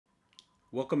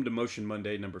Welcome to Motion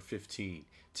Monday number 15.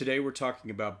 Today we're talking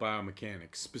about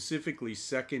biomechanics, specifically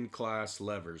second class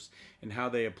levers and how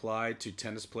they apply to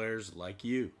tennis players like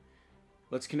you.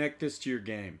 Let's connect this to your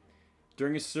game.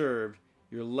 During a serve,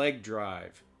 your leg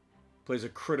drive plays a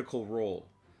critical role.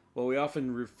 While we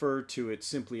often refer to it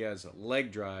simply as a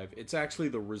leg drive, it's actually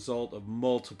the result of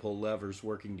multiple levers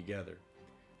working together.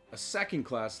 A second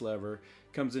class lever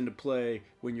comes into play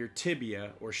when your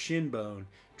tibia or shin bone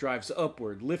drives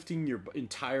upward, lifting your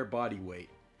entire body weight.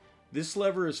 This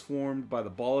lever is formed by the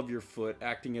ball of your foot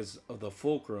acting as the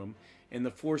fulcrum and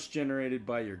the force generated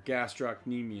by your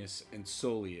gastrocnemius and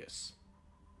soleus.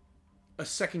 A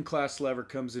second class lever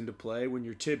comes into play when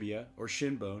your tibia or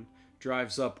shin bone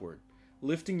drives upward,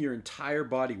 lifting your entire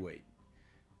body weight.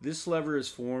 This lever is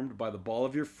formed by the ball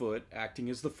of your foot acting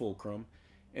as the fulcrum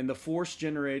and the force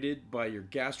generated by your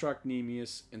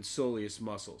gastrocnemius and soleus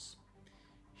muscles.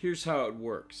 Here's how it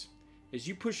works. As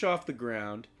you push off the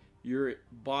ground, your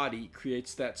body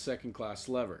creates that second class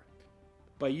lever.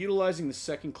 By utilizing the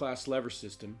second class lever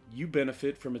system, you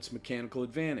benefit from its mechanical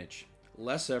advantage.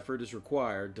 Less effort is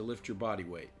required to lift your body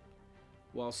weight.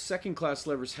 While second class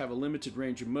levers have a limited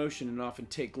range of motion and often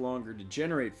take longer to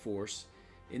generate force,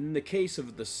 in the case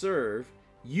of the serve,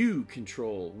 you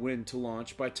control when to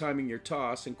launch by timing your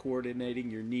toss and coordinating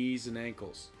your knees and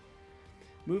ankles.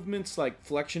 Movements like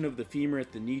flexion of the femur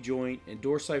at the knee joint and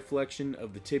dorsiflexion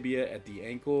of the tibia at the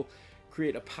ankle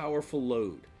create a powerful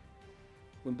load.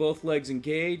 When both legs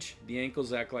engage, the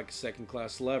ankles act like a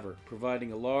second-class lever,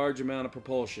 providing a large amount of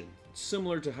propulsion,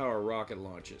 similar to how a rocket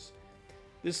launches.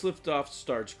 This liftoff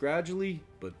starts gradually,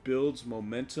 but builds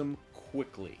momentum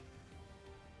quickly.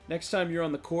 Next time you're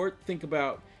on the court, think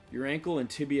about your ankle and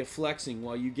tibia flexing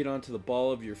while you get onto the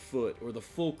ball of your foot or the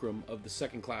fulcrum of the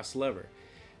second class lever.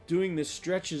 Doing this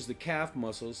stretches the calf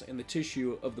muscles and the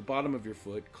tissue of the bottom of your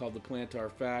foot called the plantar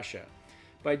fascia.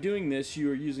 By doing this, you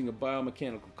are using a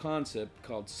biomechanical concept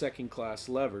called second class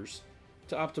levers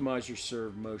to optimize your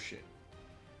serve motion.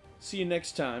 See you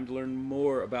next time to learn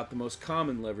more about the most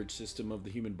common leverage system of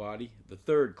the human body, the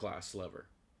third class lever.